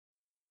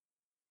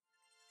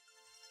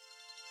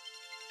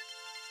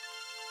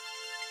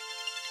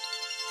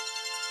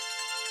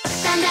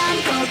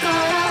だ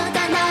ん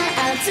だん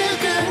熱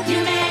く夢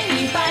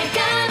いっぱい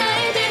叶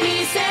えてみ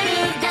せ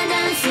る。だんだ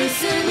ん進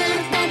む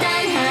だんだ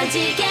ん弾け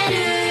る。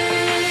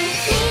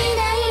未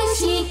来し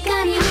っか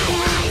り見て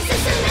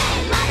進め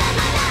まだま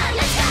だ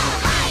Let's go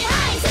はいは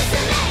い進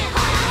めほ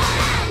らほ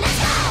ら Let's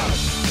go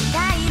大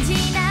事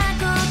な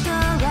こと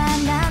は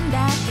なんだ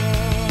っけ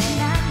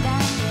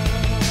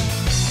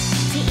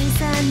小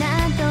さな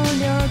努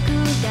力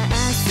が明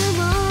日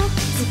を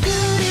作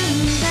る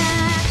んだ。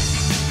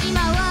今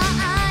を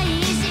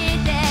愛し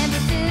てぶ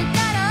つか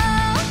ろ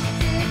う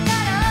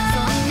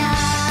そんな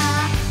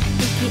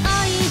勢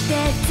いで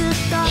ずっ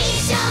と一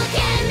生懸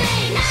命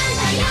なん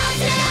だよ。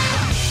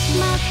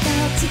もっと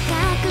近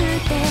く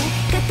て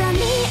肩に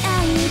会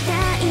いた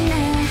いな。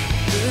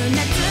うな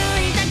ず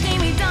いた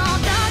君とど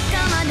こ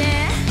まで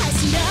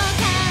走ろう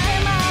か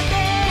まで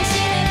走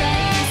ればい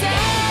いぜ。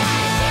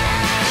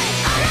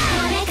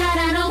これから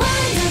のワン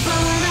ダフォ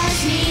ーラ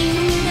シ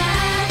ンが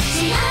幸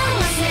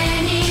せ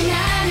にな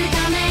るた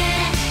め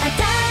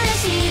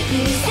新し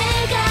い世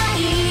界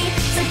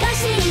探し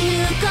に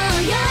行こ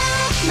うよ。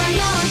迷っ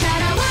た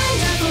らワン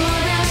ダフォー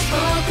ラシ僕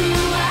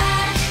は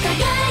輝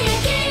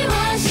きを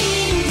信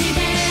じて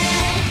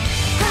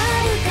遥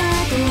か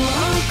遠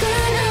く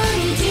の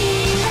虹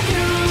を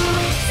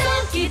そ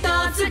っきと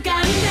掴ん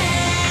で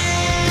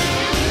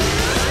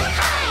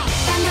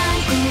だんだ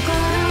ん心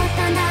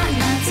だんだん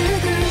熱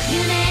く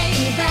夢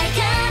いっぱい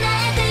叶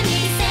えてみ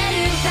せ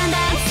る。だんだ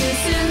ん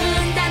進む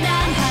だんだ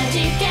ん弾け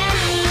る。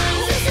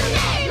進め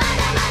ま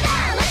だまだ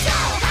Let's go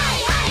は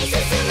いはい進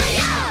む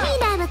よ。未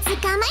来を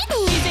捕まえて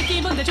奇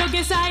跡本が上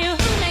下左右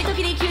ない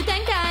時に急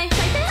展開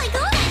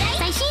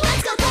最新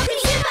Let's go 特に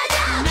スーパージ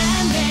ャンプな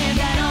んで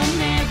だろう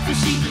ね不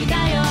思議だ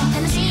よ。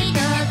楽しいと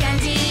感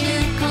じ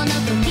るこの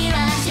時は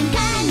瞬間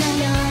の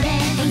ようで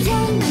永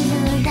遠の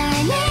ようだ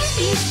ね。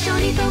一緒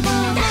に飛ぼうだん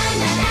だんだ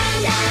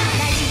んだん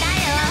大事だ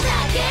よ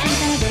だけ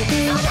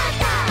そうだっ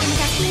た今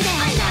が好きで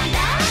愛なんだ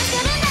す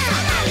るんだそ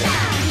うなんだ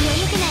気を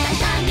ゆくね大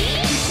胆に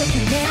一生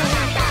懸命そうだ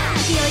った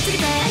勢いつけ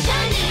て大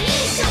胆に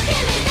一生懸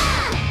命だ。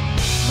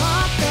も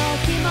っと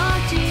気持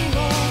ちを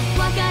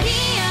分かり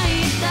合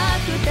いた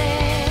くて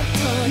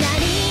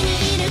隣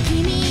にいる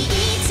君い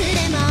つで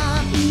も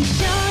一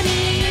緒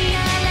に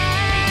やれ。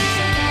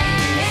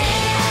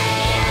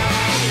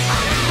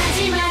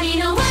始まり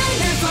のワンダ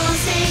フォー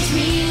ステージ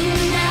みん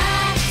な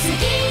次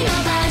の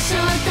場所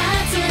立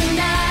つん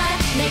だ。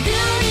巡り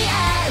合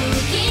う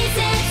季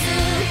節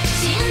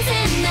新鮮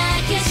な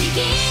景色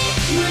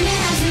胸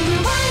弾む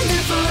ワンダ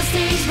フォーステ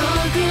ージ僕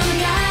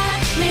が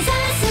目指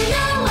すの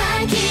は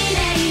綺麗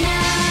な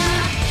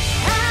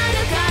遥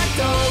か遠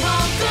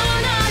く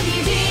の虹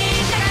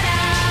から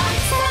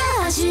さ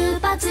あ出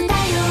発だ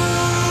よ。